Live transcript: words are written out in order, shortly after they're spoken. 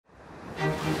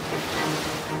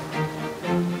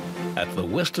At the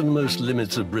westernmost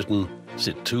limits of Britain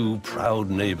sit two proud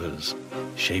neighbours,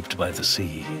 shaped by the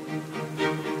sea.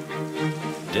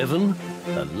 Devon,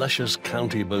 a luscious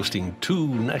county boasting 2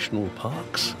 national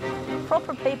parks.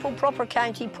 Proper people, proper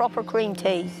county, proper cream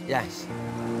teas. Yes.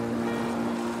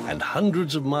 And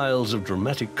hundreds of miles of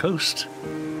dramatic coast.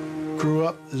 Grew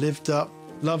up, lived up,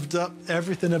 loved up,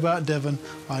 everything about Devon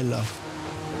I love.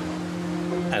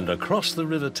 And across the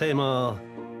River Tamar,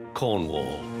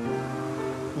 Cornwall.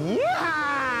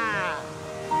 Yeah!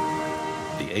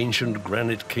 The ancient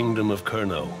granite kingdom of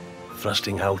Kernow,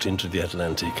 thrusting out into the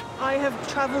Atlantic. I have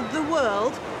travelled the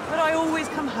world, but I always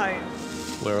come home.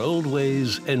 Where old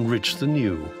ways enrich the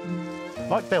new.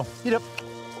 Right, Bill, you up?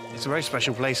 It's a very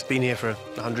special place. Been here for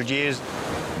 100 years.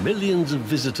 Millions of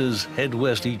visitors head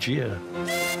west each year.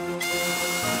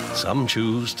 Some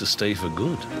choose to stay for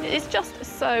good. It's just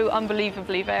so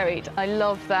unbelievably varied. I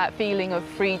love that feeling of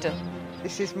freedom.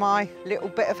 This is my little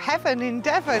bit of heaven in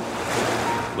Devon.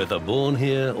 Whether born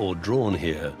here or drawn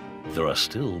here, there are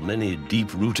still many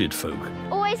deep-rooted folk.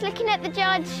 Always looking at the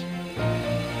judge.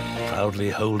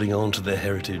 Proudly holding on to their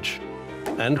heritage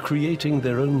and creating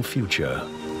their own future.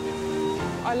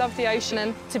 I love the ocean,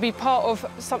 and to be part of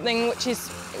something which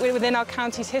is within our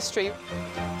county's history.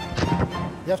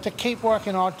 You have to keep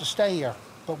working hard to stay here,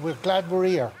 but we're glad we're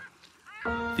here.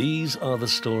 These are the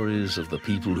stories of the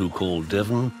people who call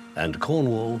Devon and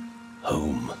Cornwall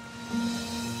home.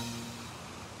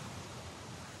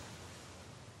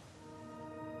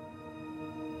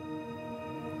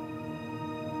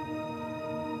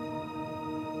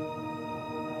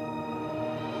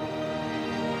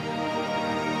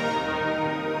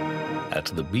 At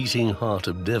the beating heart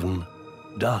of Devon,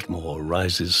 Dartmoor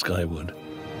rises skyward.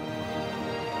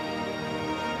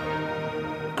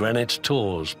 Granite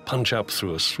tors punch up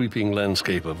through a sweeping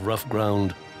landscape of rough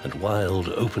ground and wild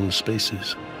open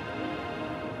spaces.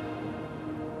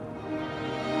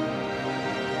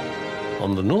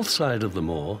 On the north side of the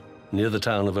moor, near the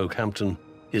town of Oakhampton,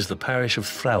 is the parish of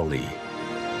Throwley,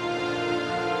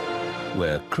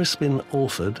 where Crispin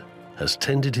Alford has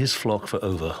tended his flock for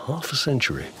over half a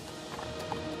century.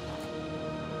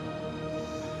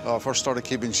 I first started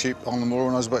keeping sheep on the moor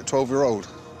when I was about 12-year-old,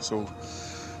 so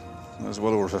that was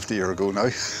well over 50 years ago now.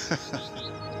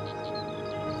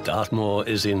 Dartmoor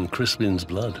is in Crispin's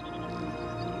blood.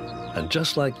 And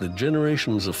just like the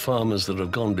generations of farmers that have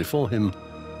gone before him,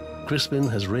 Crispin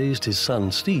has raised his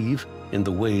son, Steve, in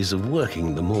the ways of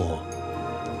working the moor.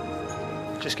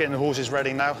 Just getting the horses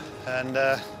ready now, and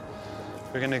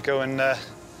we're going to go and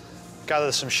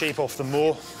gather some sheep off the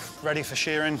moor, ready for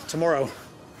shearing tomorrow.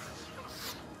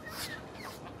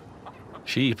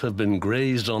 Sheep have been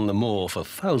grazed on the moor for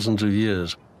thousands of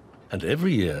years, and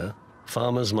every year,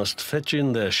 farmers must fetch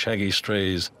in their shaggy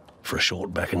strays for a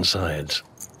short back and sides.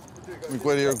 We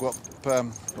go out here, go up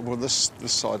over this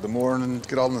side of the moor and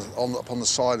get up on the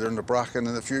side there in the bracken,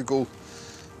 and if you go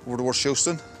over towards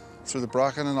Shilston, through the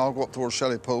bracken, and I'll go up towards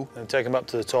Shelley Pool. And take them up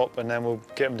to the top, and then we'll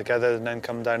get them together and then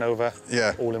come down over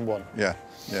all in one. Yeah,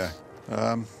 yeah.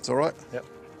 It's all right? Yep.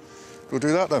 Go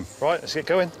do that then. Right, let's get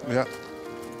going. Yeah.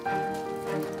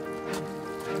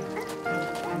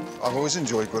 I've always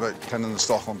enjoyed going out tending the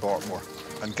stock on Dartmoor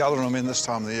and gathering them in this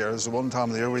time of the year. There's the one time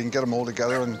of the year where we can get them all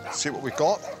together and see what we've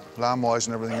got, lamb-wise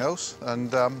and everything else,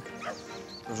 and if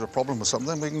there's a problem with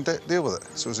something, we can deal with it.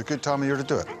 So it's a good time of year to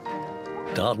do it.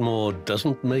 Dartmoor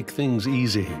doesn't make things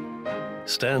easy.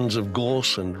 Stands of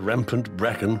gorse and rampant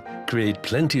bracken create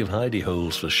plenty of hidey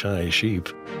holes for shy sheep.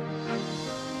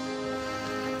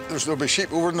 There'll be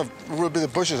sheep over the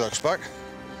bushes, I expect.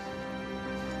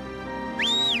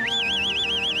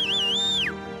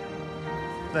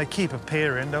 They keep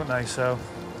appearing, don't they, so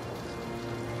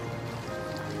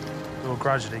we'll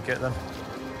gradually get them.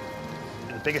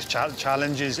 The biggest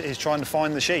challenge is trying to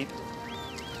find the sheep.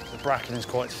 The bracken is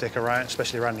quite thick around,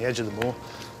 especially around the edge of the moor,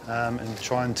 and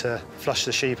trying to flush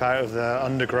the sheep out of the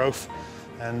undergrowth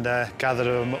and gather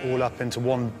them all up into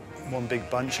one big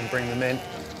bunch and bring them in.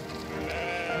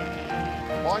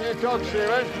 On your dog,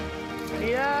 Stephen.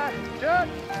 Yeah, Judge,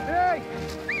 hey!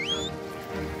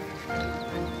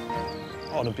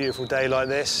 On a beautiful day like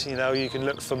this, you know, you can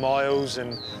look for miles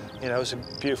and, you know, it's a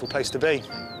beautiful place to be.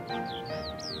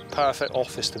 Perfect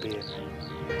office to be in. It's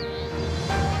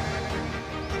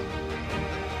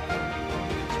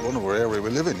a wonderful area we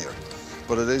live in here,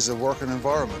 but it is a working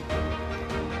environment.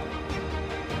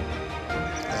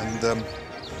 And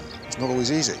it's not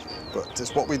always easy, but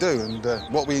it's what we do and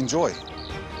what we enjoy.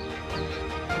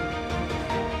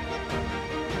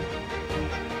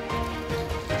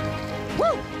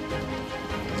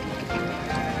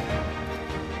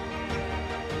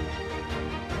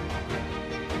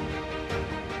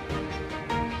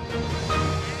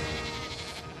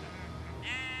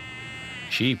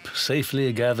 Sheep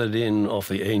safely gathered in off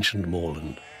the ancient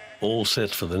moorland, all set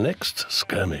for the next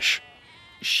skirmish,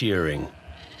 shearing.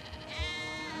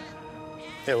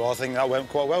 Yeah, well, I think that went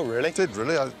quite well, really. It did,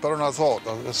 really. Better than I thought.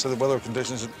 I said the weather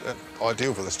conditions are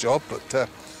ideal for this job, but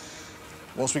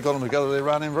once we got them together, they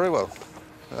ran in very well.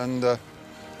 And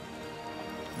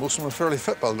most of them are fairly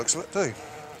fit by the looks of it, too.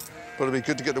 But it'd be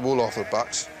good to get the wool off their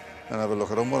backs and have a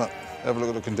look at them, wouldn't it? Have a look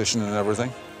at the conditioning and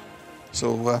everything.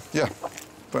 So, yeah,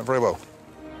 went very well.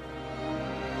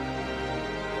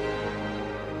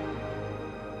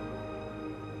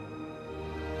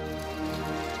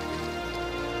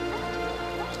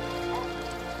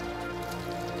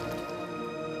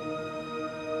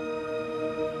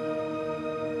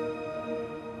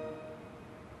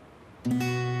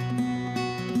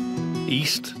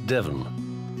 East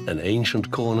Devon, an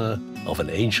ancient corner of an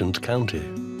ancient county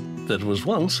that was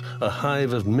once a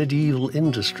hive of medieval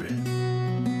industry.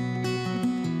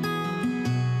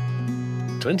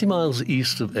 20 miles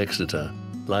east of Exeter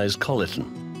lies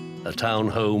Colleton, a town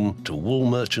home to wool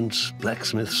merchants,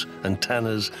 blacksmiths and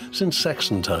tanners since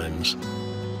Saxon times.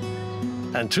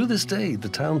 And to this day, the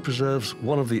town preserves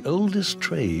one of the oldest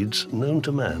trades known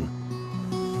to man.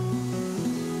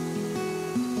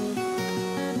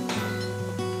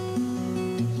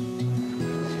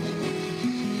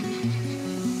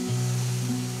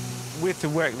 With the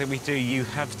work that we do, you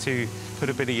have to put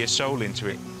a bit of your soul into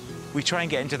it. We try and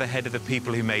get into the head of the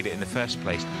people who made it in the first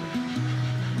place.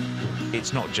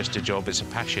 It's not just a job, it's a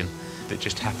passion that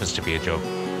just happens to be a job.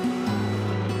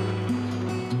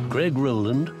 Greg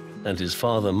Rowland and his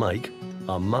father Mike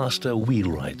are master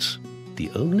wheelwrights, the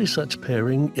only such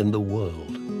pairing in the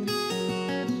world.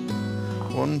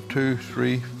 1, 2,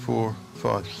 3, 4,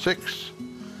 5, 6,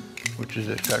 which is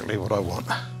exactly what I want.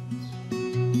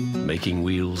 Making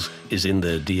wheels is in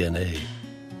their DNA.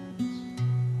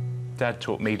 Dad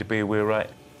taught me to be a wheelwright.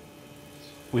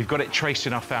 We've got it traced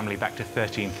in our family back to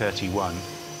 1331.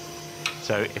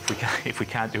 So if we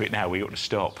can't do it now, we ought to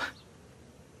stop.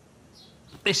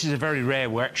 This is a very rare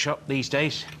workshop these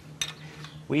days.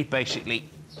 We basically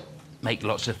make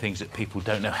lots of things that people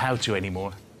don't know how to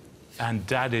anymore. And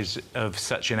Dad is of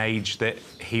such an age that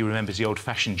he remembers the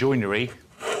old-fashioned joinery,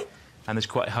 and there's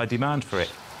quite a high demand for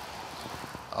it.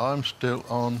 I'm still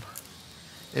on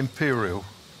imperial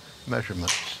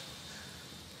measurements.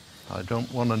 I don't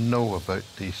want to know about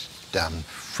these damn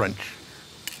French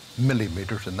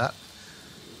millimetres and that.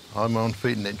 I'm on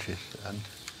feet and inches, and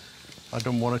I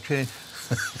don't want to change.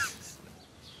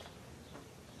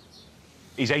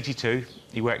 He's 82,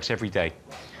 he works every day.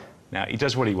 Now, he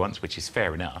does what he wants, which is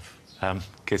fair enough,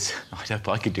 because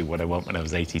I could do what I want when I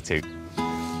was 82.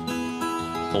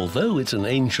 Although it's an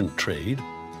ancient trade,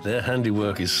 their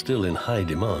handiwork is still in high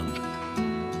demand.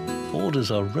 Orders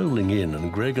are rolling in,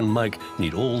 and Greg and Mike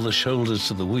need all the shoulders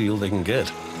to the wheel they can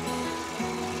get.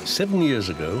 7 years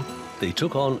ago, they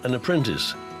took on an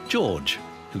apprentice, George,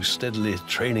 who's steadily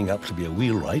training up to be a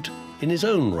wheelwright in his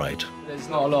own right. There's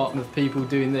not a lot of people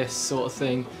doing this sort of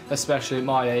thing, especially at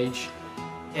my age.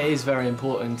 It is very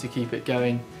important to keep it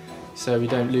going so we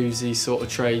don't lose these sort of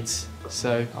trades.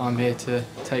 So I'm here to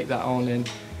take that on and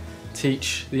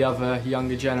teach the other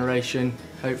younger generation,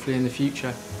 hopefully in the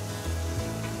future.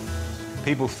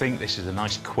 People think this is a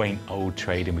nice, quaint old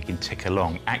trade and we can tick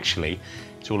along. Actually,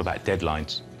 it's all about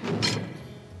deadlines.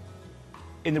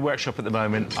 In the workshop at the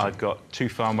moment, I've got 2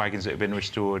 farm wagons that have been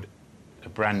restored, a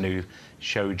brand new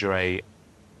show dray,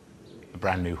 a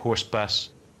brand new horse bus,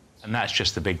 and that's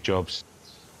just the big jobs.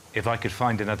 If I could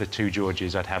find another 2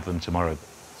 Georges, I'd have them tomorrow.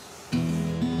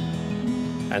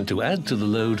 And to add to the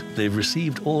load, they've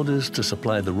received orders to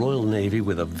supply the Royal Navy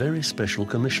with a very special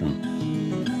commission.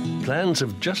 Plans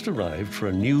have just arrived for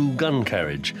a new gun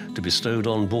carriage to be stowed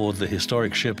on board the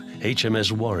historic ship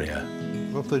HMS Warrior.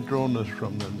 Have they drawn this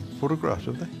from the photographs,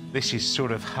 have they? This is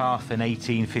sort of half an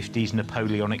 1850s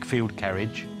Napoleonic field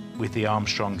carriage with the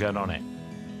Armstrong gun on it.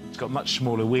 It's got much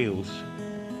smaller wheels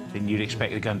than you'd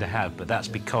expect a gun to have, but that's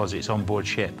because it's on board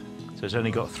ship. So it's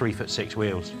only got 3'6"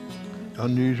 wheels.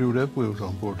 Unusual to have wheels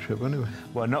on board ship, anyway.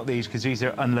 Well, not these, because these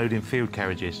are unloading field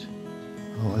carriages.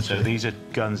 Oh, I see. So these are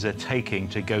guns they're taking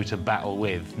to go to battle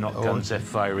with, not guns they're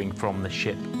firing from the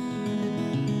ship.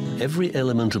 Every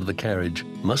element of the carriage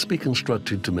must be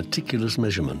constructed to meticulous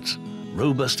measurements,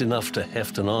 robust enough to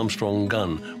heft an Armstrong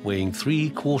gun weighing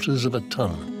 3/4 of a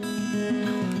ton.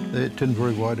 It isn't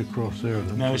very wide across there,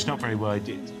 then? No, it's not very wide.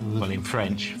 Well, in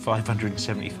French,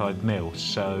 575 mil,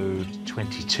 so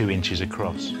 22 inches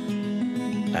across.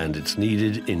 And it's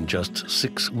needed in just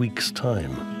 6 weeks'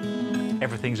 time.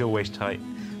 Everything's always tight.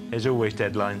 There's always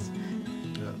deadlines.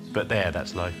 Yeah. But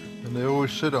that's life. And they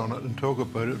always sit on it and talk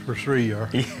about it for 3 years.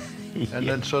 and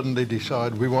then suddenly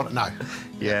decide we want it now.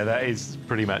 Yeah, that is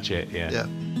pretty much it, yeah. Yeah.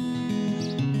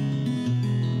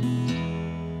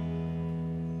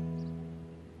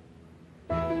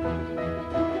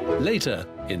 Later,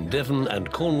 in Devon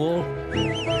and Cornwall,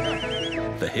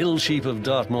 the hill sheep of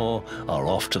Dartmoor are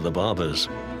off to the barbers.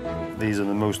 These are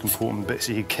the most important bits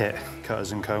of your kit,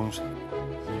 cutters and combs.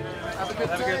 Have a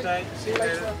good day. See you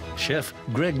later. Chef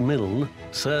Greg Milne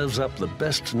serves up the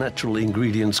best natural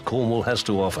ingredients Cornwall has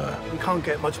to offer. You can't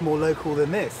get much more local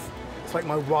than this. It's like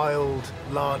my wild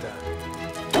larder.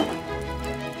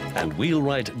 And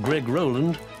wheelwright Greg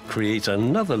Rowland creates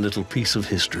another little piece of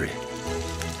history.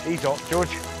 Eat up,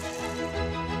 George.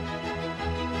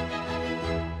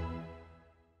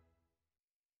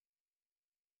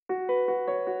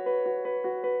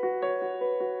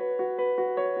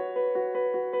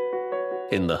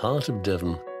 In the heart of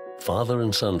Devon, father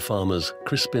and son farmers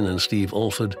Crispin and Steve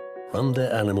Alford run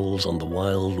their animals on the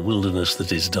wild wilderness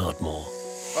that is Dartmoor.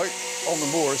 Out on the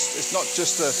moor, it's not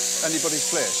just anybody's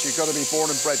place. You've got to be born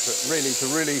and bred to it, really, to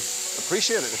really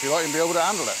appreciate it, if you like, and be able to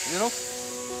handle it, you know?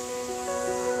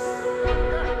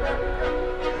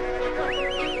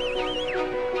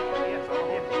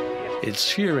 It's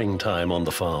shearing time on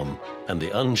the farm, and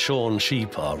the unshorn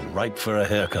sheep are ripe for a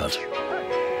haircut.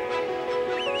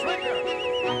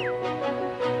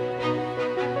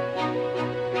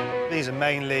 These are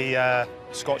mainly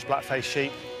Scotch black-faced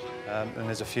sheep, and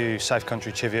there's a few South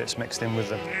Country chiviots mixed in with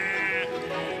them.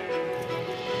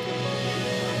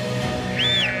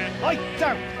 Lie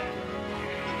down!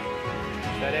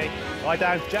 Steady. Lie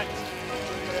down, Jack.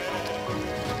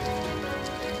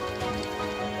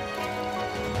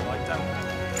 Lie down.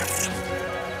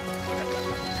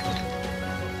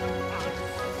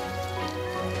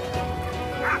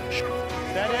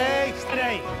 Steady,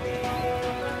 steady.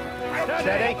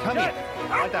 Steady, come here.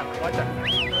 Lie down, lie down.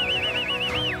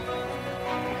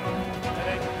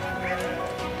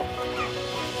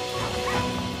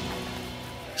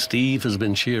 Steve has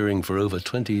been shearing for over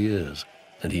 20 years,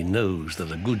 and he knows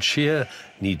that a good shear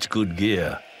needs good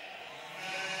gear.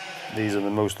 These are the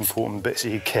most important bits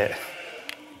of your kit,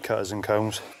 cutters and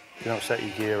combs. If you don't set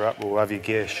your gear up or have your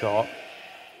gear sharp,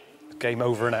 it's game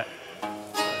over, innit?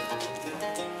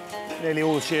 Nearly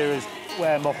all the shearers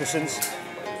wear moccasins.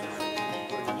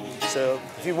 So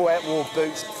if you wore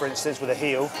boots, for instance, with a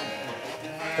heel,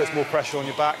 it puts more pressure on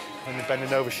your back when you're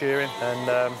bending over shearing,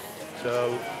 and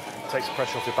so it takes the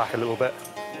pressure off your back a little bit.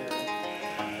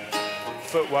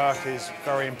 Footwork is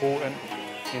very important.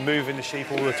 You're moving the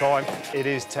sheep all the time. It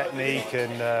is technique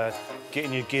and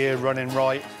getting your gear running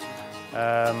right,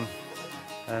 and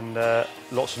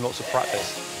lots and lots of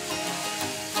practice.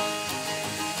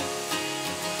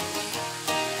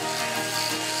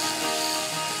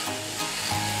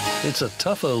 It's a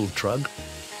tough old trug,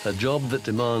 a job that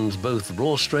demands both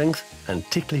raw strength and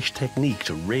ticklish technique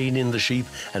to rein in the sheep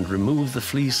and remove the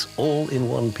fleece all in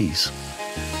one piece.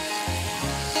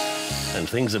 And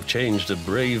things have changed a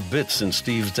brave bit since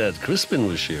Steve's dad Crispin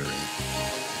was shearing. I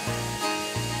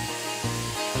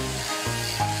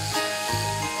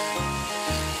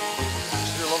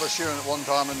used to do a lot of shearing at one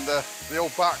time, and the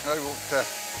old back now,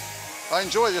 I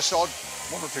enjoy this odd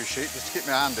 1 or 2 sheep just to keep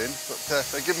my hand in, but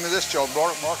they're giving me this job,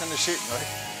 marking the sheep now.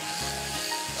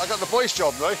 I got the boys'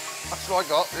 job now, that's what I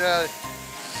got, yeah.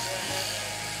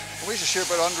 We used to shear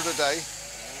about 100 a day,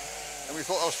 and we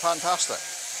thought that was fantastic.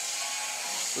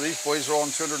 But these boys are on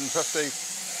 250,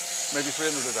 maybe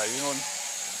 300 a day, you know, and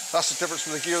that's the difference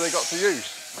with the gear they got to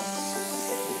use.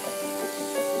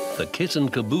 The kit and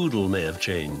caboodle may have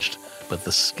changed, but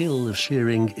the skill of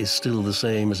shearing is still the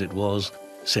same as it was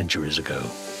centuries ago.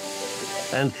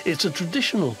 And it's a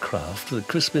traditional craft that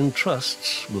Crispin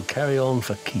trusts will carry on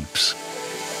for keeps.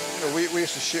 You know, we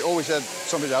used to shear, always had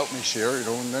somebody to help me shear, you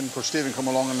know, and then for Stephen come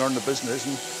along and learn the business,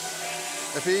 and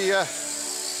if he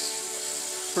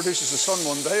produces a son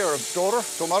one day or a daughter,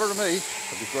 don't matter to me.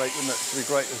 It'd be great, wouldn't it? It'd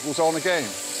be great. It goes on again.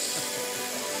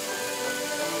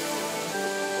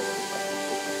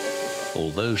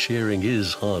 Although shearing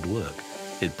is hard work,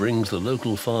 it brings the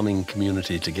local farming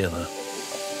community together.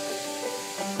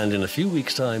 And in a few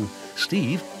weeks' time,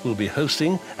 Steve will be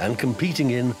hosting and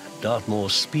competing in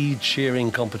Dartmoor's speed shearing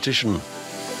competition.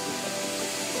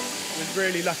 We're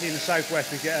really lucky in the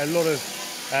southwest. We get a lot of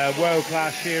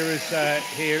world-class shearers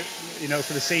here, you know,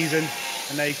 for the season,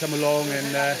 and they come along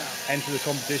and enter the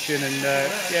competition. And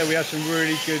yeah, we have some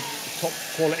really good,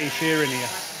 top-quality shearing here.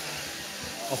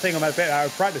 I think I'm a bit out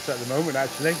of practice at the moment,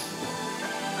 actually.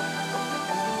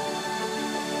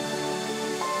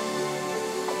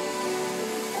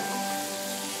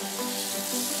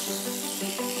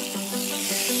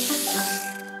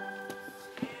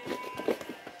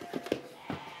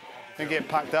 And get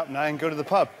packed up now and go to the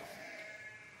pub.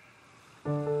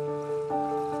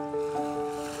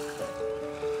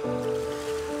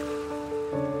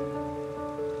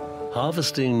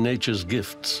 Harvesting nature's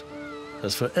gifts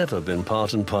has forever been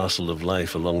part and parcel of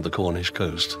life along the Cornish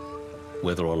coast,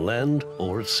 whether on land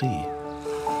or at sea.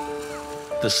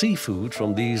 The seafood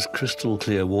from these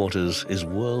crystal-clear waters is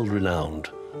world-renowned: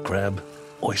 crab,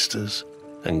 oysters,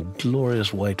 and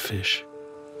glorious whitefish.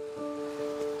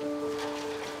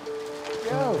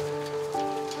 Yo!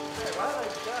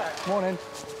 Morning.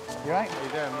 You right? How you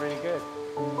doing? Really good.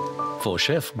 For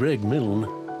Chef Greg Milne,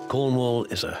 Cornwall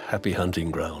is a happy hunting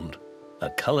ground, a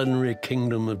culinary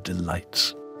kingdom of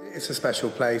delights. It's a special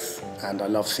place, and I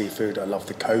love seafood. I love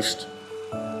the coast.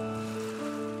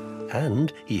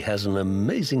 And he has an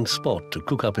amazing spot to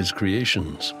cook up his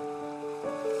creations.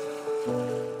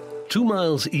 2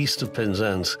 miles east of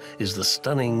Penzance is the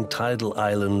stunning tidal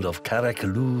island of Carrick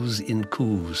in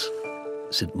Coos,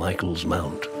 St. Michael's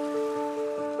Mount.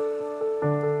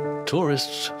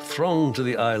 Tourists throng to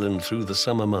the island through the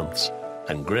summer months,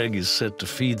 and Greg is set to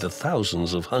feed the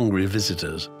thousands of hungry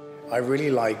visitors. I really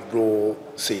like raw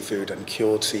seafood and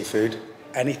cured seafood.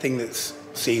 Anything that's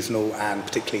seasonal and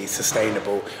particularly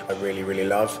sustainable, I really, really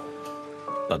love.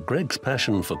 But Greg's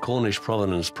passion for Cornish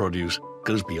provenance produce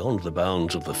goes beyond the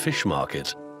bounds of the fish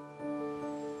market.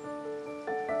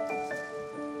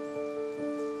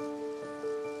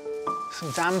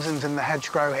 Some damsons in the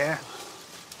hedgerow here.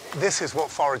 This is what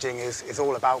foraging is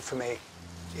all about for me.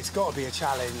 It's got to be a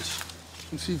challenge.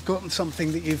 Once you've gotten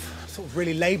something that you've sort of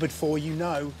really laboured for, you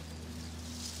know,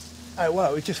 oh,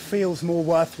 well, it just feels more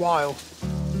worthwhile.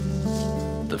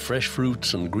 The fresh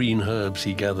fruits and green herbs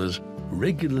he gathers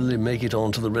regularly make it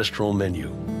onto the restaurant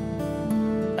menu.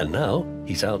 And now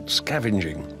he's out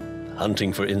scavenging,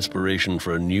 hunting for inspiration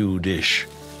for a new dish.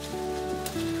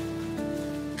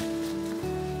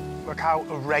 Look how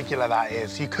irregular that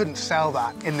is. You couldn't sell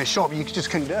that in the shop. You just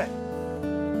couldn't do it.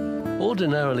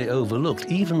 Ordinarily overlooked,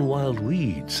 even wild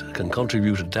weeds can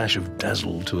contribute a dash of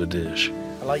dazzle to a dish.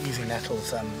 I like using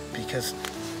nettles because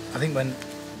I think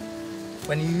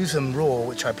when you use them raw,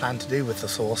 which I plan to do with the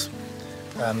sauce,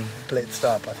 blitzed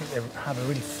up, I think they have a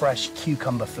really fresh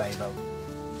cucumber flavour.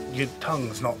 Your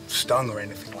tongue's not stung or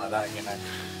anything like that, you know.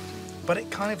 But it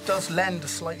kind of does lend a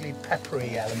slightly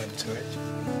peppery element to it.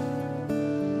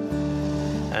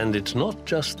 And it's not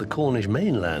just the Cornish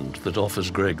mainland that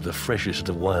offers Greg the freshest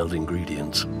of wild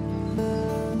ingredients.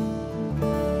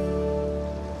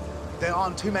 There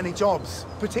aren't too many jobs,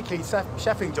 particularly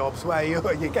chefing jobs, where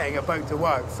you're getting a boat to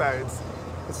work, so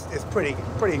it's pretty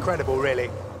incredible, really.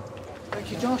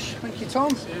 Thank you, Josh. Thank you,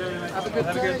 Tom. See you later, mate. Have a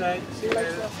good day. See you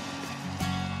later.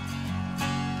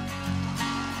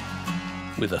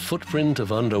 With a footprint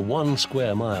of under 1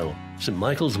 square mile, St.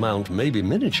 Michael's Mount may be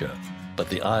miniature, but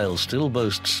the isle still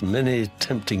boasts many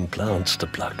tempting plants to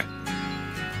pluck.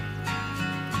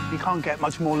 You can't get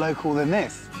much more local than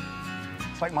this.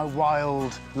 It's like my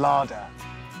wild larder.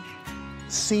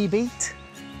 Sea beet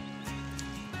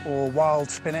or wild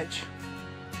spinach,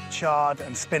 chard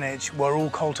and spinach were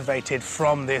all cultivated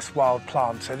from this wild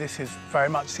plant. So this is very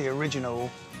much the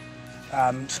original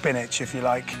spinach, if you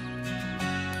like.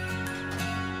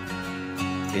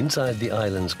 Inside the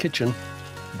island's kitchen,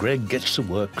 Greg gets to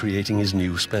work creating his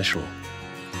new special.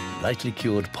 Lightly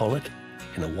cured pollock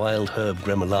in a wild herb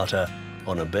gremolata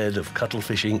on a bed of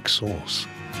cuttlefish ink sauce.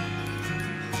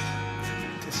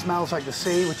 It smells like the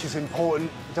sea, which is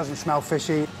important. It doesn't smell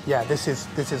fishy. Yeah, this is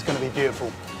going to be beautiful.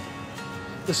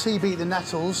 The sea beet, the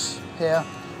nettles here,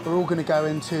 are all going to go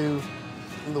into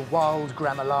the wild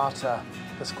gremolata.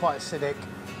 That's quite acidic,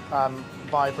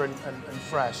 vibrant and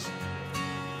fresh.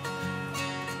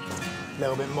 A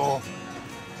little bit more.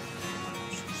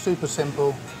 Super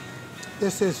simple.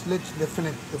 This is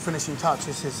literally the finishing touch.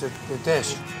 This is the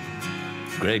dish.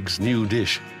 Greg's new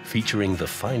dish, featuring the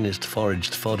finest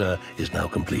foraged fodder, is now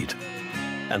complete.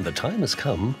 And the time has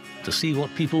come to see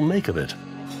what people make of it.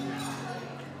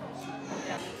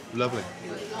 Lovely.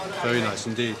 Very nice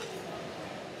indeed.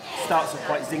 Starts off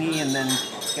quite zingy and then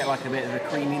get like a bit of a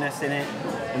creaminess in it.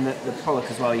 And the pollock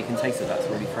as well, you can taste that's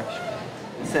really fresh.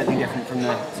 It's certainly different from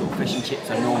the sort of fish and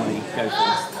chips I normally go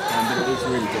for, but it is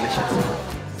really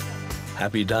delicious.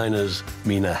 Happy diners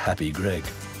mean a happy Greg.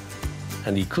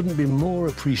 And he couldn't be more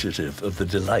appreciative of the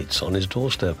delights on his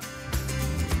doorstep.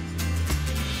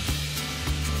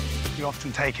 You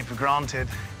often take it for granted,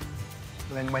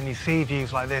 but then when you see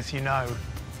views like this, you know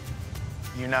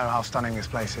how stunning this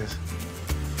place is.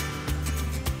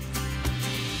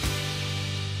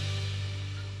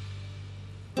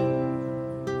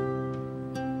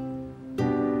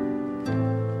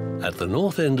 At the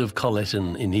north end of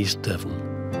Colletton in East Devon,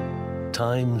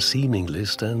 time seemingly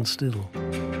stands still.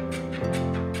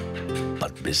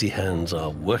 But busy hands are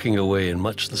working away in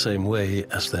much the same way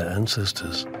as their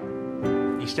ancestors.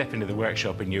 You step into the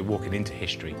workshop and you're walking into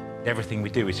history. Everything we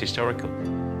do is historical.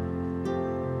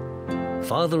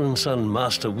 Father and son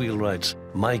master wheelwrights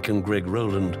Mike and Greg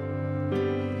Rowland,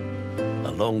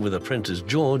 along with apprentice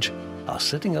George, are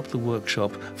setting up the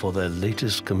workshop for their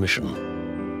latest commission.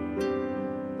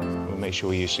 We'll make sure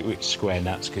we use square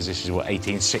nuts, because this is, what,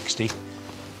 1860?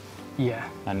 Yeah.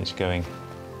 And it's going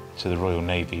to the Royal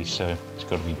Navy, so it's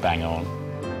got to be bang on.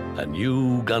 A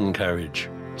new gun carriage,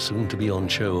 soon to be on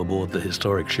show aboard the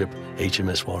historic ship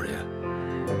HMS Warrior.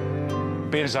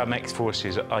 Being as I'm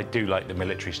ex-forces, I do like the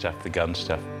military stuff, the gun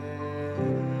stuff.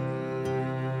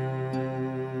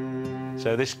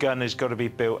 So this gun has got to be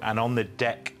built and on the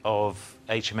deck of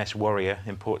HMS Warrior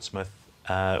in Portsmouth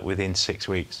within 6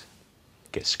 weeks.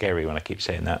 It gets scary when I keep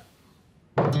saying that.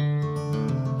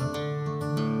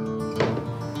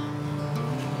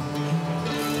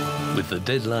 With the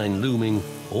deadline looming,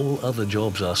 all other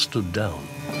jobs are stood down.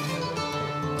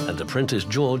 And apprentice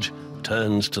George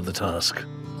turns to the task.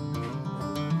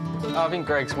 I think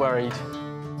Greg's worried,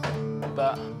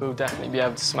 but we'll definitely be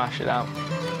able to smash it out.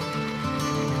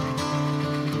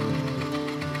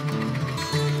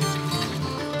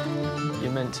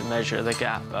 You're meant to measure the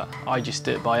gap, but I just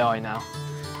do it by eye now.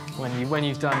 When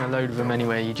you've done a load of them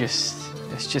anyway,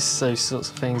 it's just those sorts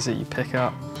of things that you pick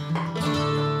up.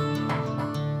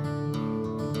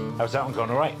 How's that one gone,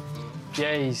 all right?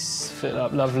 Yeah, he's fit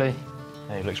up lovely.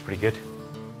 Yeah, he looks pretty good.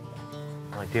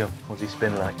 Ideal. What's he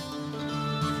spin like?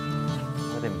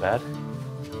 Nothing bad.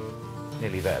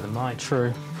 Nearly better than mine.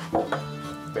 True.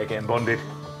 Better get him bonded.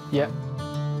 Yep.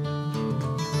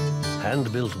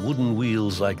 Hand-built wooden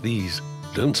wheels like these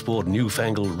don't sport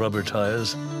newfangled rubber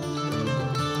tyres.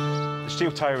 The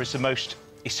steel tyre is the most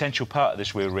essential part of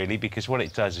this wheel, really, because what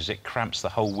it does is it cramps the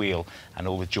whole wheel and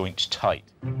all the joints tight.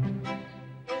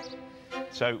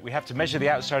 So we have to measure the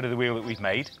outside of the wheel that we've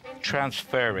made,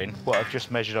 transfer in what I've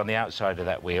just measured on the outside of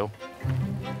that wheel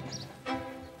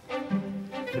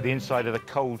to the inside of the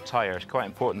cold tyre. It's quite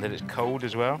important that it's cold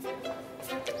as well.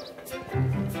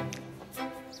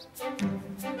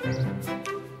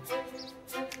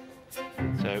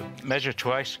 So measure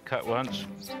twice, cut once,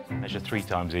 measure 3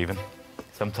 times even,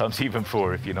 sometimes even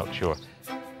 4 if you're not sure.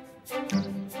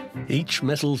 Each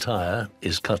metal tyre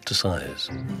is cut to size,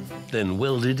 then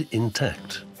welded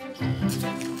intact.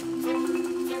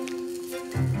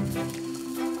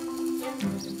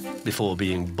 Before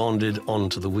being bonded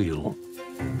onto the wheel.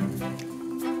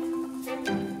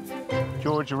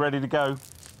 George, you're ready to go.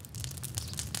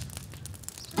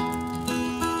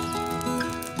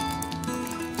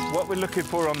 What we're looking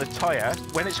for on the tyre,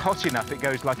 when it's hot enough, it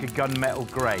goes like a gunmetal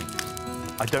grey.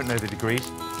 I don't know the degrees.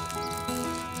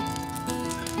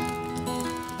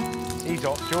 Ease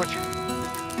off, George.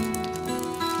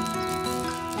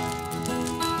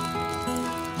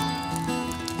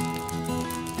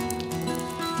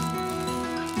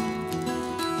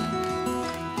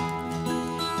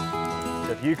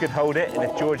 So if you could hold it, and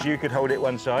if George, you could hold it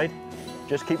one side,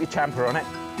 just keep your tamper on it.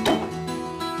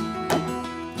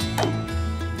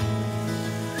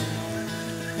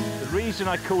 The reason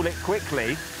I cool it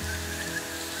quickly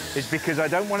is because I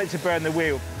don't want it to burn the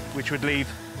wheel, which would leave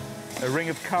a ring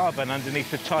of carbon underneath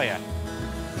the tyre.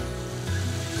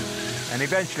 And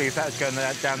eventually, if that's going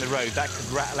down the road, that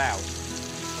could rattle out.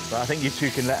 But I think you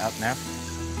two can let up now.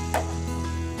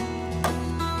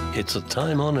 It's a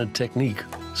time-honoured technique,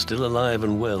 still alive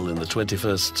and well in the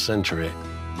 21st century.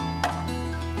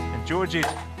 And George is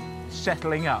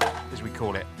settling up, as we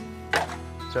call it.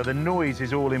 So the noise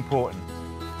is all important.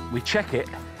 We check it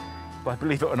by,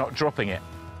 believe it or not, dropping it.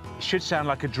 It should sound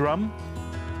like a drum.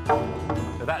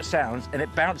 So that sounds, and it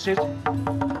bounces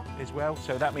as well,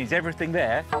 so that means everything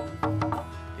there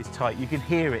is tight. You can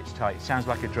hear it's tight. It sounds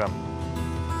like a drum.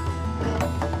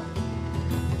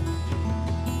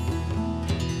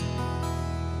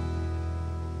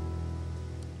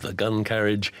 The gun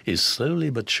carriage is slowly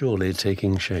but surely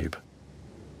taking shape.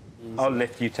 I'll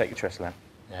lift, you take the trestle out.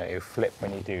 Yeah, it'll flip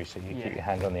when you do, so you keep your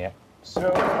hand on the air. So,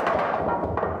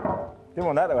 didn't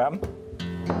want that to happen.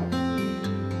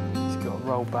 It's got to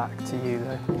roll back to you,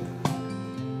 though.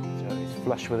 So it's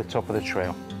flush with the top of the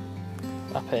trail.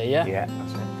 Up here, yeah? Yeah,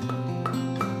 that's it.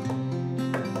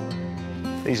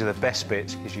 These are the best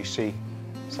bits, because you see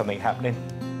something happening.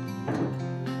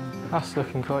 That's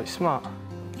looking quite smart.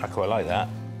 I quite like that.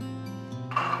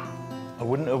 I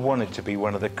wouldn't have wanted to be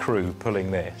one of the crew pulling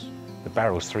this. The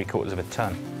barrel's 3/4 of a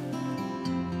ton.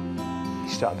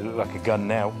 It's starting to look like a gun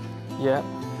now. Yeah.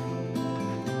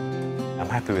 I'm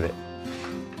happy with it.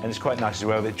 And it's quite nice as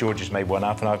well that George has made one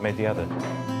up and I've made the other.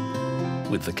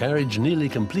 With the carriage nearly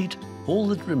complete, all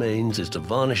that remains is to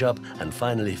varnish up and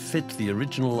finally fit the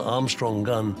original Armstrong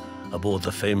gun aboard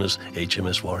the famous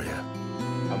HMS Warrior.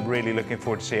 I'm really looking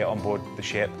forward to see it on board the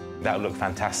ship. That'll look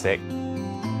fantastic.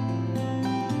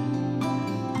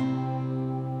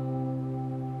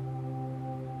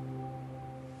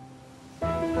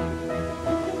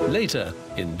 Later,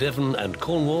 in Devon and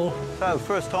Cornwall... So,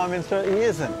 first time in 30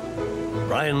 years then?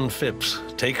 Brian Phipps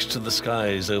takes to the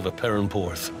skies over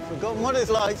Perranporth. Forgotten what it's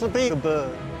like to be a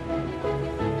bird.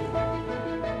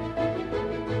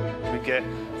 We get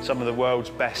some of the world's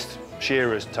best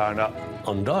shearers turn up.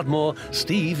 On Dartmoor,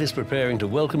 Steve is preparing to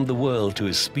welcome the world to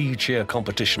his speed shear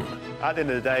competition. At the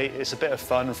end of the day, it's a bit of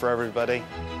fun for everybody.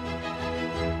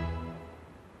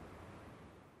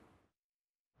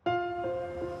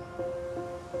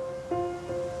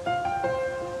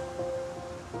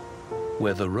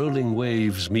 Where the rolling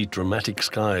waves meet dramatic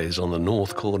skies on the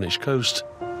North Cornish coast,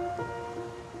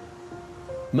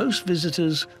 most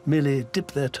visitors merely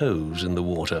dip their toes in the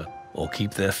water or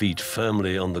keep their feet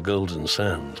firmly on the golden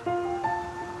sand.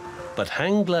 But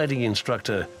hang gliding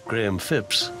instructor Graham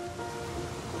Phipps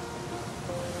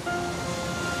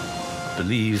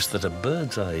believes that a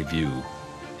bird's eye view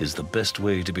is the best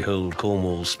way to behold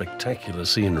Cornwall's spectacular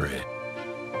scenery.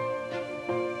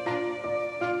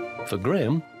 For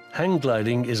Graham, hang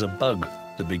gliding is a bug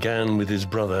that began with his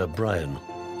brother Brian.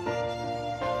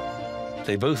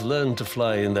 They both learned to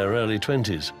fly in their early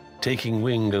 20s, taking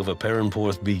wing over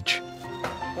Perranporth Beach.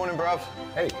 Morning, bruv.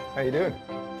 Hey, how you doing?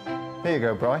 Here you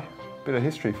go, Bri. Bit of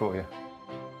history for you.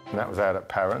 And that was out at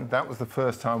Perran. That was the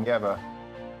first time ever.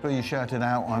 So you shouted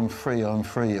out, I'm free,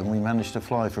 and we managed to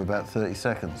fly for about 30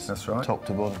 seconds. That's right. Top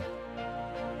to bottom.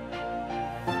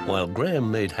 While Graham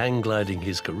made hang gliding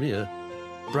his career,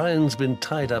 Brian's been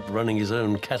tied up running his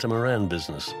own catamaran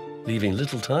business, leaving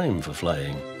little time for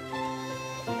flying.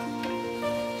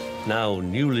 Now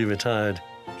newly retired,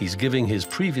 he's giving his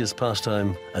previous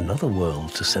pastime another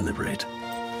world to celebrate.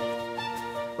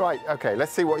 Right, OK,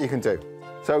 let's see what you can do.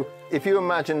 So, if you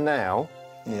imagine now,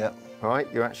 yep, right,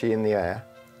 you're actually in the air.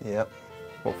 Yep.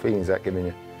 What feeling is that giving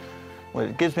you? Well,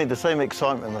 it gives me the same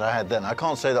excitement that I had then. I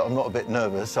can't say that I'm not a bit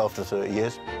nervous after 30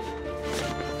 years.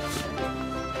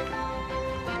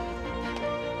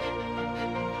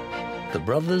 The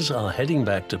brothers are heading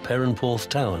back to Perranporth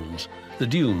Towers, the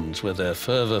dunes where their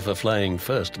fervour for flying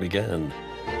first began.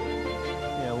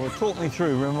 Yeah, well, talk me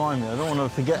through, remind me. I don't want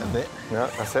to forget a bit. Yeah,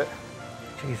 that's it.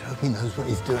 Jeez, I hope he knows what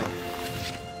he's doing.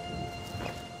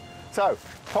 So,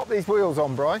 pop these wheels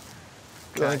on, Bri. I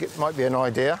think it might be an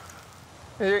idea.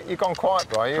 You've gone quiet,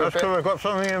 Bri. That's because I've got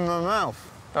something in my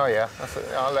mouth. Oh, yeah, that's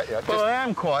it. I'll let you. Well, I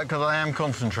am quiet because I am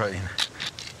concentrating.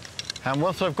 And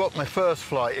once I've got my first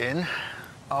flight in,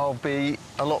 I'll be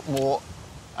a lot more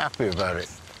happy about it.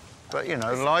 But, you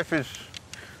know, life is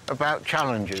about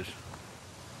challenges.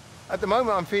 At the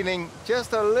moment, I'm feeling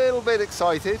just a little bit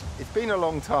excited. It's been a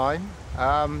long time.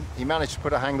 He managed to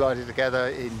put a hang glider together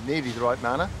in nearly the right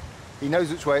manner. He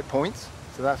knows which way it points,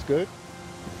 so that's good.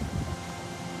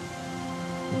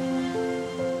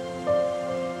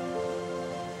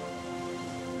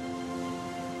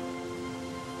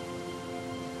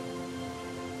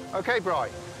 OK, Bri,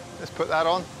 let's put that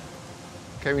on.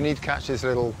 OK, we need to catch this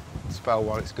little spell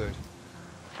while it's good.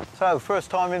 So, first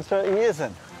time in 30 years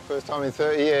then? First time in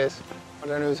 30 years. I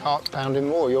don't know whose heart's pounding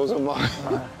more, yours or mine.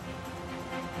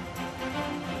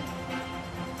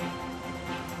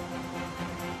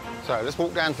 So, let's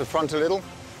walk down to the front a little.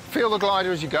 Feel the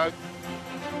glider as you go.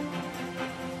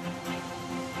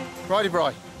 Righty,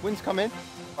 Bri, wind's come in.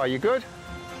 Are you good?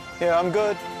 Yeah, I'm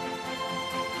good.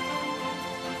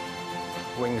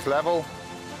 Wings level.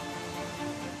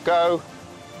 Go.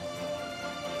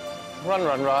 Run,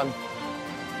 run, run.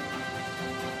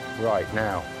 Right,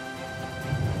 now.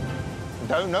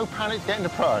 No panic, get into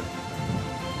prone.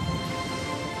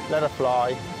 Let her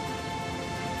fly.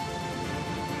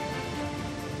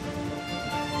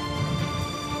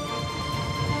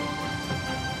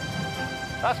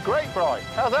 That's great, Bri.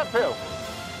 How's that feel?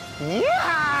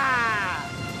 Yeah!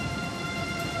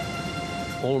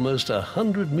 Almost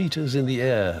 100 metres in the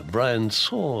air, Brian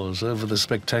soars over the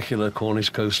spectacular Cornish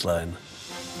coastline.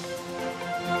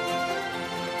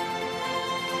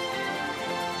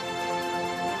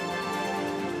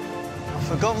 I've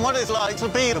forgotten what it's like to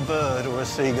be a bird or a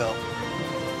seagull.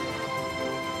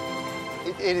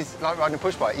 It is like riding a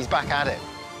push bike. He's back at it.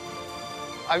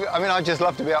 I mean, I'd just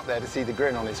love to be up there to see the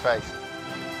grin on his face.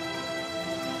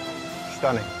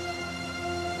 Stunning.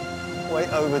 Way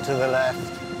over to the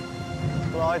left.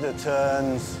 Glider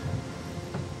turns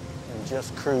and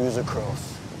just cruise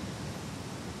across.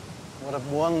 What a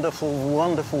wonderful,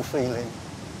 wonderful feeling.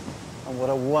 And what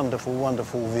a wonderful,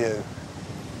 wonderful view.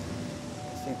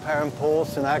 See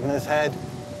Perranporth and Agnes Head.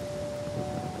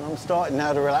 And I'm starting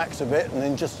now to relax a bit and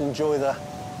then just enjoy the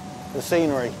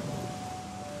scenery.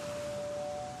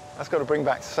 That's got to bring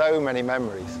back so many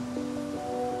memories.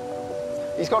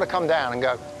 He's got to come down and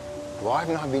go, why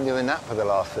haven't I been doing that for the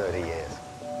last 30 years?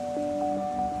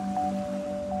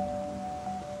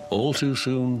 All too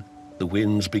soon, the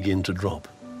winds begin to drop,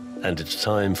 and it's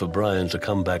time for Brian to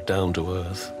come back down to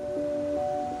earth.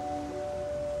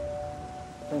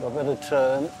 I think I better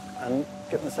turn and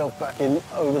get myself back in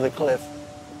over the cliff.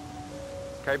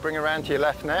 Okay, bring around to your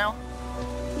left now.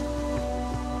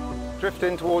 Drift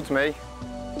in towards me.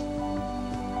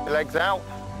 Your legs out.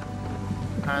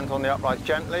 Hands on the uprights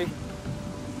gently.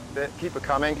 Keep her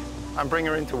coming and bring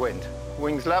her into wind.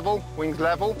 Wings level, wings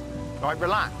level. Right,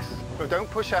 relax. So don't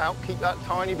push out, keep that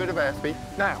tiny bit of airspeed.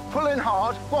 Now, pull in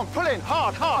hard. Go on, pull in,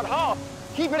 hard, hard, hard.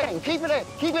 Keep it in, keep it in,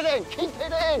 keep it in, keep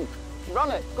it in.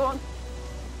 Run it, go on.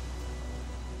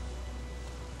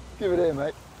 Give it in,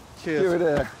 mate. Cheers. Give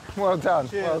it in. Well done,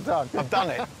 cheers. Well done. I've done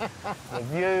it. The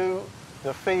view,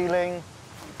 the feeling,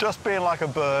 just being like a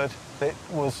bird, it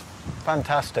was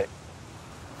fantastic.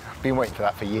 I've been waiting for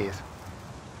that for years.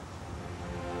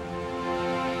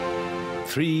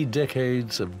 3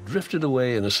 decades have drifted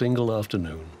away in a single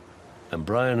afternoon, and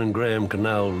Brian and Graham can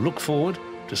now look forward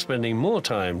to spending more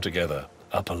time together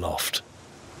up aloft.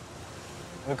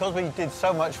 Because we did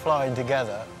so much flying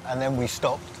together and then we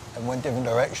stopped and went different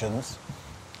directions,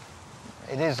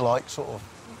 it is like sort of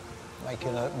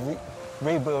making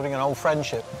rebuilding an old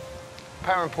friendship.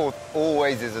 Perranporth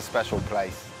always is a special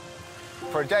place.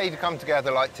 For a day to come together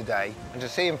like today and to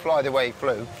see him fly the way he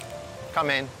flew, come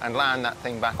in and land that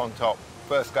thing back on top,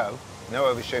 first go, no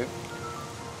overshoot,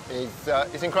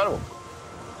 it's incredible.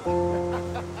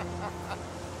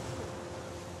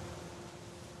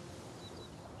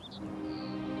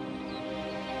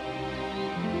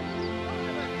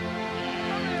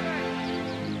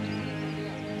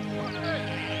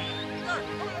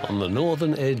 On the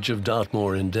northern edge of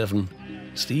Dartmoor in Devon,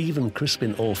 Steve and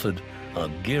Crispin Alford are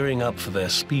gearing up for their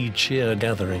speed shear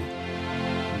gathering.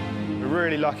 We're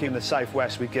really lucky in the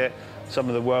southwest. We get some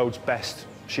of the world's best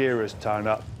shearers turn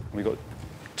up. We've got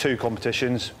 2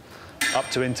 competitions, up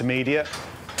to intermediate,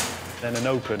 then an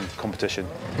open competition.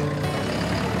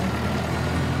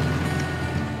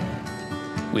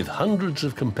 With hundreds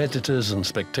of competitors and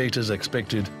spectators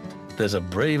expected, there's a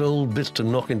brave old bit to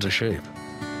knock into shape.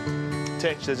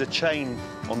 There's a chain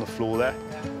on the floor there.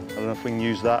 I don't know if we can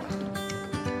use that.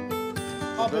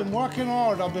 I've been working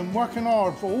hard. I've been working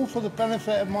hard for the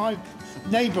benefit of my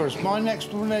neighbours, my next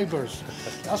door neighbours.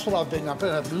 That's what I've been. I've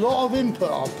been a lot of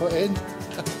input I've put in.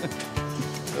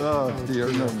 Oh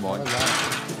dear, never mind.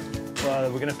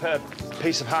 Well, we're going to put a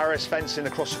piece of Harris fencing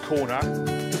across the corner.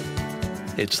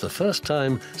 It's the first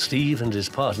time Steve and his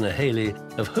partner Hayley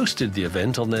have hosted the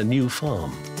event on their new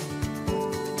farm.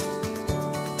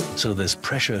 So there's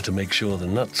pressure to make sure the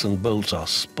nuts and bolts are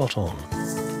spot on.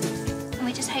 And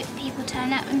we just hope people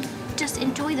turn up and just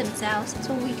enjoy themselves.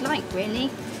 That's all we'd like, really.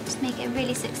 Just make it a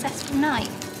really successful night.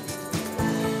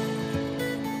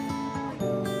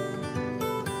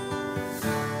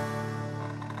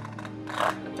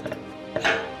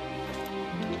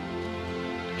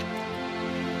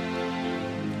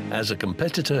 As a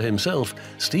competitor himself,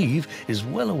 Steve is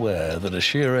well aware that a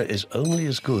shearer is only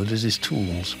as good as his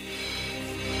tools.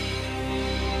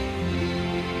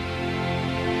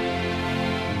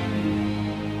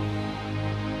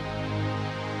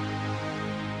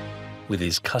 With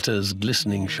his cutters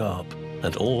glistening sharp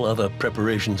and all other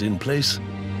preparations in place,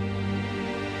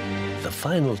 the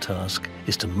final task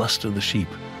is to muster the sheep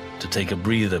to take a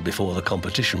breather before the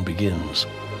competition begins.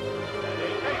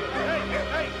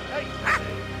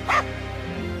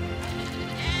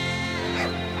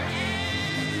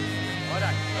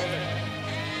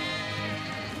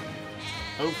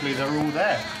 Hopefully they're all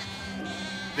there.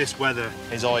 This weather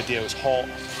is ideal. It's hot,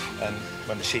 and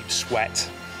when the sheep sweat,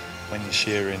 when you're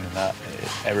shearing and that,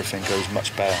 everything goes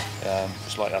much better.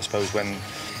 It's like, I suppose, when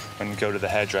you go to the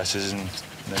hairdressers and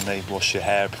then they wash your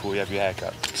hair before you have your hair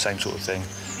cut. Same sort of thing.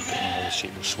 But, you know, the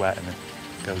sheep will sweat and it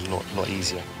goes a lot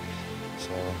easier.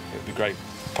 So it would be great,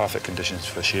 perfect conditions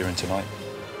for shearing tonight.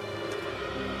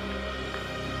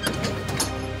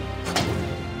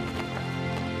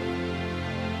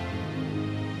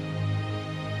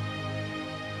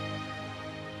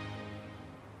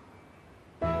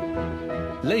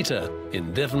 Later,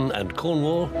 in Devon and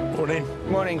Cornwall... Morning.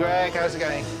 Morning, Greg. How's it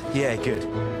going? Yeah, good.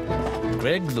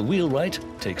 Greg, the wheelwright,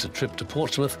 takes a trip to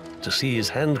Portsmouth to see his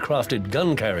handcrafted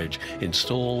gun carriage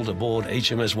installed aboard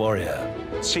HMS Warrior.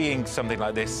 Seeing something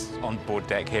like this on board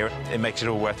deck here, it makes it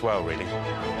all worthwhile, really.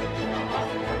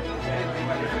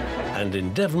 And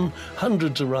in Devon,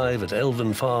 hundreds arrive at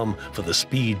Elven Farm for the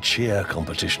speed cheer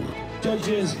competition.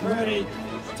 Judges ready,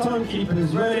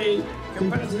 timekeepers ready,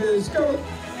 competitors go!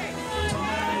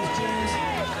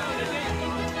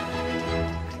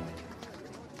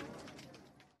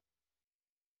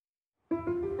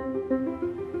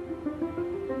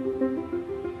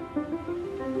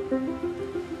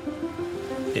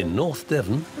 In North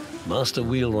Devon, Master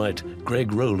Wheelwright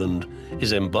Greg Rowland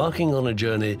is embarking on a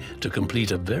journey to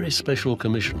complete a very special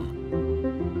commission.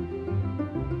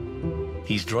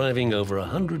 He's driving over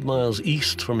 100 miles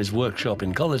east from his workshop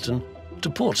in Colleton to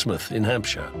Portsmouth in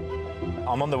Hampshire.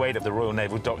 I'm on the way to the Royal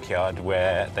Naval Dockyard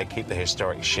where they keep the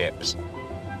historic ships.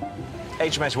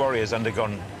 HMS Warrior's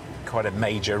undergone quite a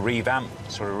major revamp,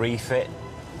 sort of refit,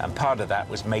 and part of that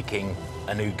was making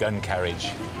a new gun carriage.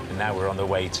 And now we're on the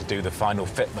way to do the final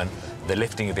fitment, the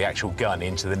lifting of the actual gun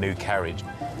into the new carriage.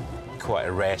 Quite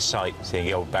a rare sight, seeing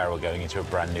the old barrel going into a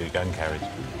brand new gun carriage.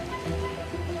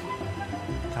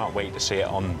 Can't wait to see it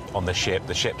on the ship.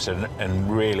 The ship's a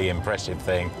really impressive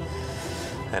thing.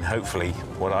 And hopefully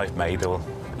what I've made will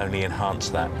only enhance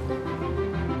that.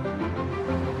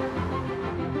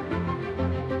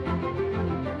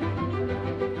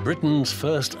 Britain's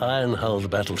first iron-hulled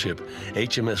battleship,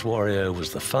 HMS Warrior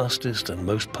was the fastest and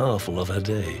most powerful of her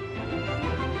day.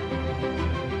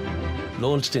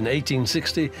 Launched in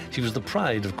 1860, she was the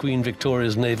pride of Queen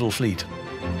Victoria's naval fleet.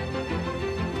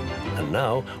 And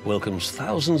now welcomes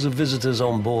thousands of visitors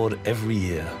on board every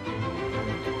year.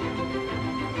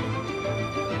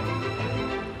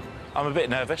 I'm a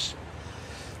bit nervous.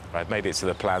 I've made it to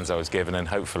the plans I was given, and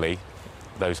hopefully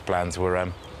those plans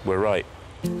were right.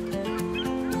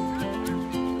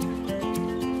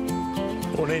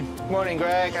 Morning. Morning,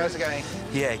 Greg. How's it going?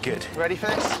 Yeah, good. Ready for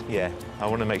this? Yeah, I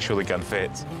want to make sure the gun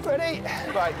fits. Ready?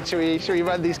 Right, should we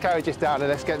run these carriages down and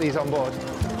let's get these on board?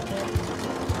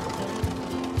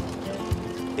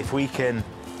 If we can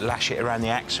lash it around the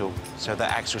axle so that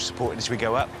axle's supported as we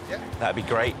go up, that'd be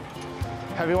great.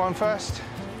 Heavy one first?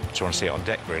 Just want to see it on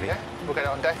deck, really. Yeah, we'll get it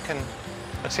on deck and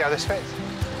let's see how this fits.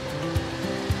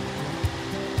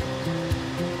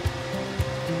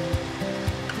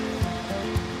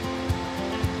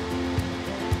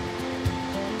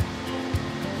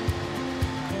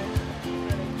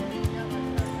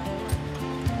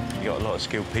 You got a lot of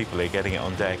skilled people here getting it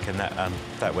on deck, and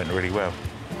that went really well.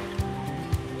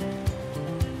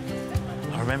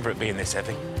 I remember it being this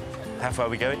heavy. How far are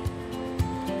we going?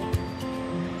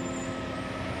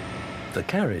 The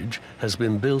carriage has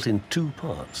been built in two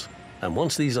parts, and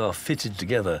once these are fitted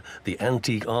together, the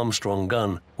antique Armstrong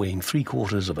gun, weighing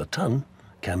 3/4 of a ton,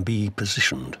 can be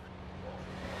positioned.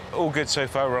 All good so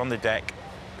far. We're on the deck.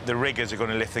 The riggers are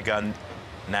going to lift the gun.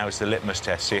 Now it's the litmus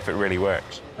test, see if it really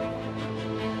works.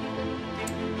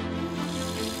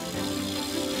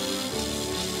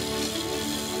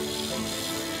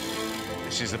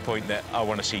 This is the point that I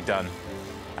want to see done,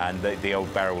 and the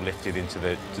old barrel lifted into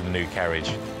the new carriage.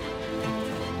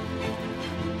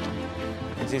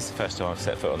 It is the first time I've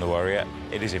set foot on the Warrior.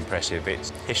 It is impressive.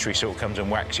 History sort of comes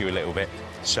and whacks you a little bit,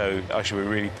 so I should be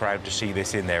really proud to see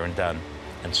this in there and done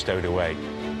and stowed away.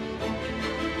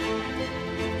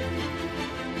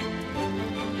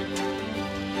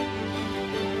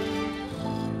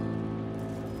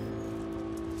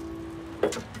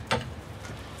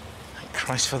 Thank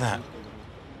Christ for that.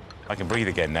 I can breathe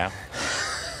again now.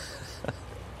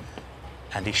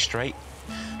 And he's straight.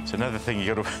 It's another thing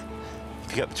you got to. If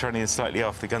you get the trunnion slightly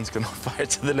off, the gun's going to fire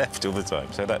to the left all the time,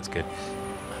 so that's good.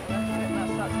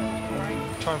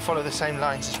 Try and follow the same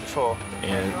lines as before.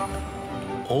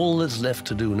 Yeah. All that's left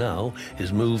to do now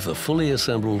is move the fully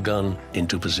assembled gun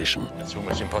into position. That's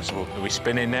almost impossible. Are we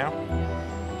spinning now?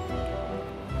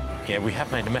 Yeah, we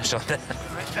have made a mess on there.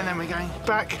 And then we're going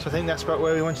back. So I think that's about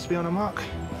where we wanted to be on a mark.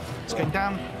 It's going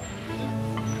down.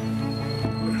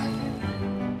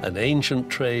 An ancient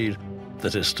trade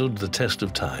that has stood the test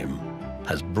of time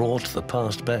has brought the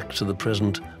past back to the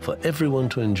present for everyone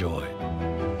to enjoy.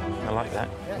 I like that.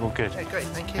 All good. Yeah, great,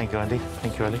 thank you. Thank you, Andy.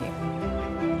 Thank you, Ali.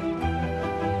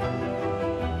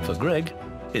 For Greg,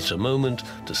 it's a moment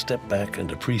to step back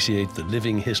and appreciate the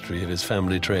living history of his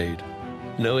family trade,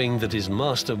 knowing that his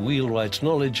master wheelwright's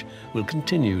knowledge will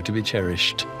continue to be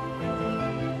cherished.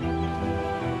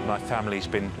 My family's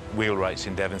been wheelwrights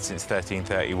in Devon since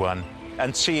 1331,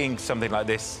 and seeing something like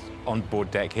this on board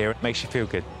deck here makes you feel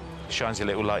good. Shines a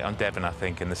little light on Devon, I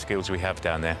think, and the skills we have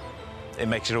down there. It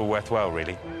makes it all worthwhile,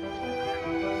 really.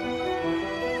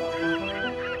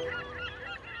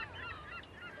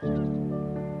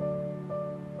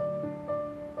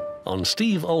 On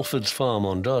Steve Alford's farm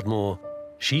on Dartmoor,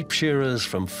 sheep shearers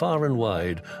from far and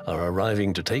wide are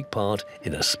arriving to take part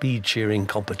in a speed shearing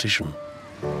competition.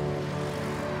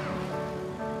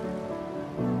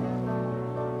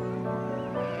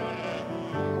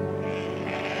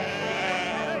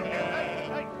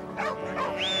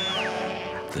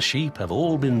 The sheep have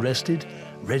all been rested,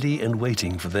 ready and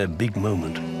waiting for their big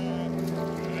moment.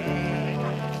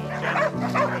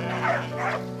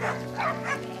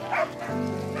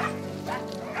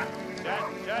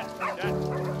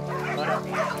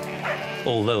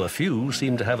 Although a few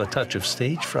seem to have a touch of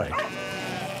stage fright.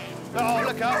 Oh,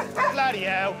 look up. Bloody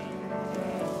hell.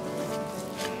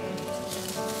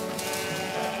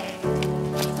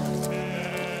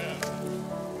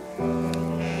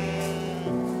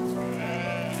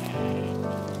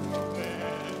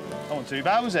 Not too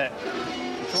bad, was it?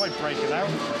 I tried breaking out.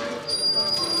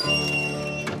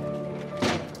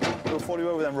 We'll follow you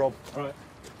over then, Rob. All right.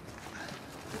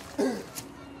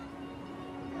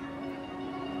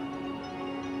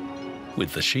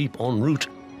 With the sheep en route,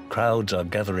 crowds are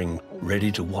gathering,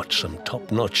 ready to watch some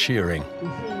top-notch shearing.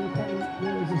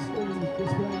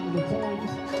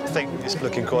 I think it's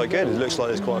looking quite good. It looks like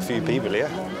there's quite a few people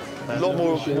here. A lot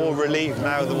more relieved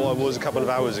now than what I was a couple of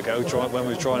hours ago, when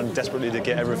we were trying desperately to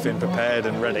get everything prepared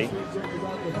and ready.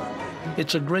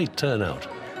 It's a great turnout,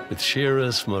 with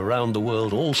shearers from around the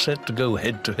world all set to go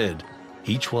head-to-head,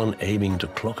 each one aiming to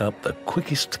clock up the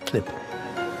quickest clip.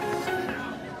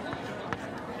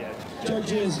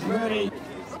 Judges ready,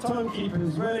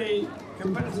 timekeepers ready,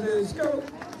 competitors go.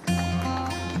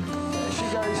 There she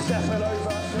goes, stepping over.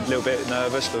 A little bit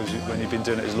nervous when you've been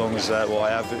doing it as long as I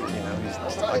have. You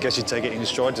know, I guess you take it in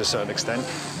stride to a certain extent.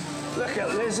 Look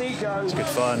at Lizzie go. It's good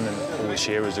fun, and all the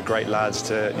shearers are great lads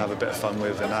to have a bit of fun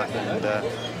with, and that. And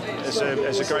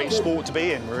it's a great sport to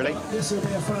be in, really. This will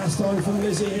be a fast time from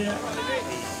Lizzie here.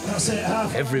 That's it,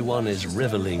 half. Everyone is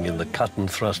reveling in the cut and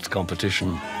thrust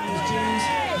competition.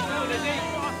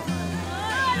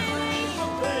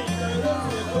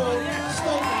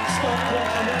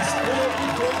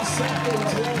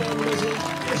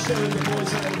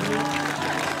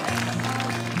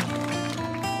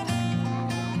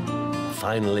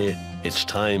 Finally, it's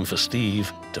time for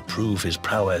Steve to prove his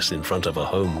prowess in front of a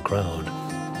home crowd.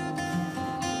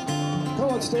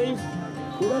 Come on, Steve.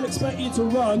 We don't expect you to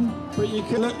run, but you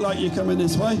can look like you're coming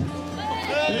this way.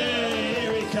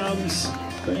 Here he comes.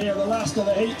 But here, the last of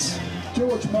the heats.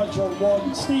 George Mudge on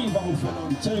 1, Steve Alford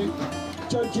on 2.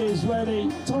 Judges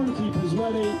ready, timekeepers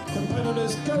ready,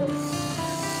 competitors go.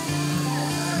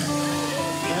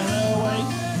 And away.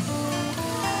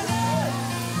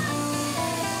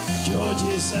 George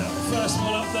is first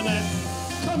one up the net.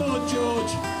 Come on,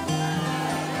 George.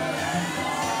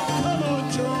 Come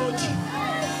on, George.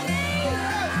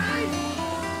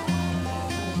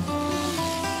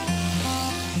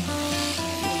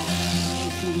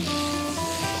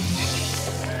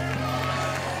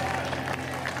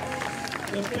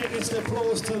 The biggest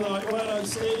applause tonight. Well done,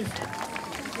 Steve.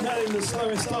 Not in the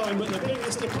slowest time, but the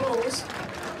biggest applause.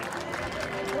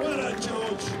 Well done,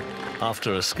 George.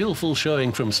 After a skillful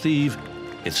showing from Steve,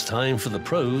 it's time for the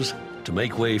pros to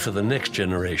make way for the next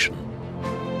generation.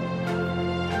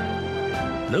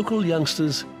 Local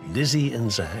youngsters Lizzie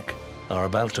and Zach are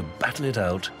about to battle it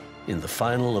out in the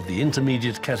final of the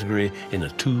intermediate category in a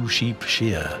 2-sheep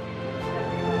shear.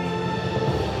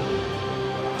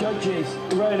 Judges,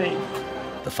 ready.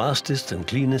 The fastest and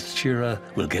cleanest shearer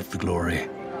will get the glory.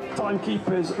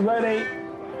 Timekeepers, ready.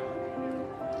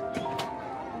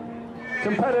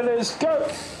 Competitors, go!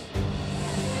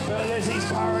 But Lizzie's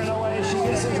powering away as she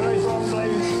gets into those long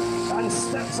blues and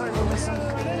steps over the centre.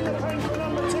 And in the paper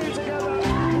number 2 together.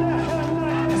 Neck and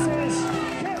neck, this is.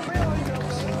 Get behind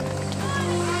us.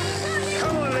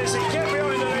 Come on, Lizzie, get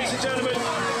behind her, ladies and gentlemen.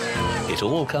 It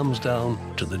all comes down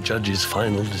to the judge's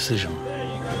final decision.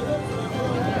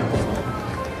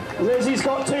 Lizzie's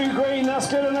got 2 green, that's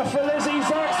good enough for Lizzie.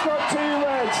 Zach's got 2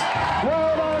 reds.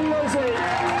 Well done, Lizzie.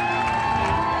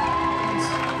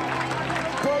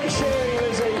 Great shearing,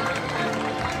 Lizzie.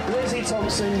 Lizzie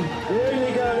Thompson, the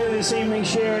only girl here this evening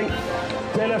shearing,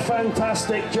 did a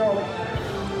fantastic job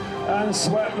and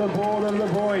swept the board of the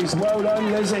boys. Well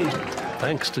done, Lizzie.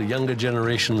 Thanks to younger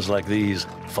generations like these,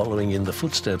 following in the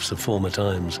footsteps of former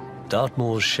times,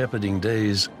 Dartmoor's shepherding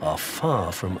days are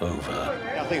far from over.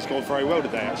 I think it's gone very well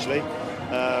today, actually.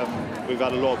 We've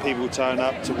had a lot of people turn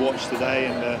up to watch today,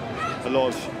 and a lot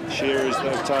of shearers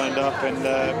that have turned up, and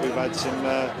we've had some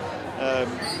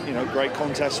great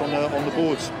contests on the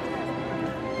boards.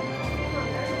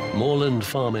 Moorland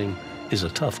farming is a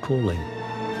tough calling,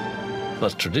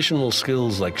 but traditional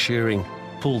skills like shearing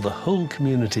pull the whole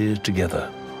community together.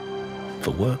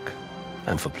 for work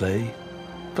and for play,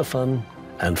 for fun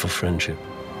and for friendship.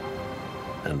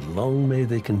 And long may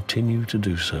they continue to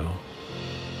do so.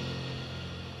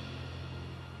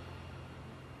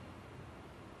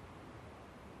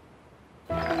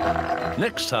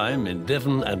 Next time in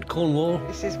Devon and Cornwall,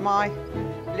 This is my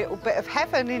little bit of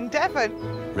heaven in Devon.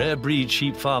 rare breed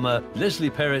sheep farmer Leslie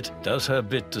Perrett does her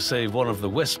bit to save one of the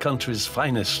West Country's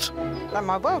finest. Like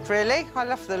my world, really. I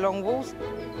love the long walls.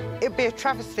 It'd be a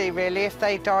travesty, really, if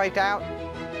they died out.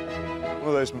 One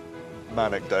of those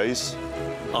manic days.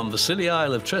 On the silly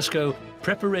Isle of Tresco,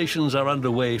 preparations are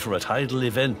underway for a tidal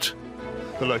event.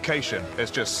 The location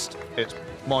is just, it's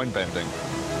mind-bending.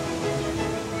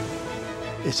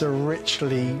 It's a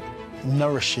richly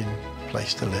nourishing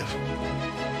place to live.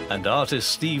 And artist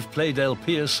Steve Playdale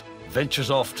Pierce ventures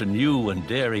off to new and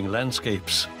daring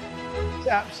landscapes. It's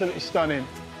absolutely stunning.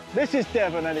 This is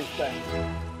Devon at its best.